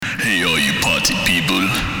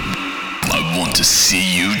to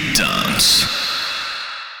see you dance.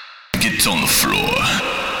 Get on the floor.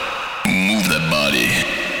 Move that body.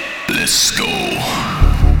 Let's go.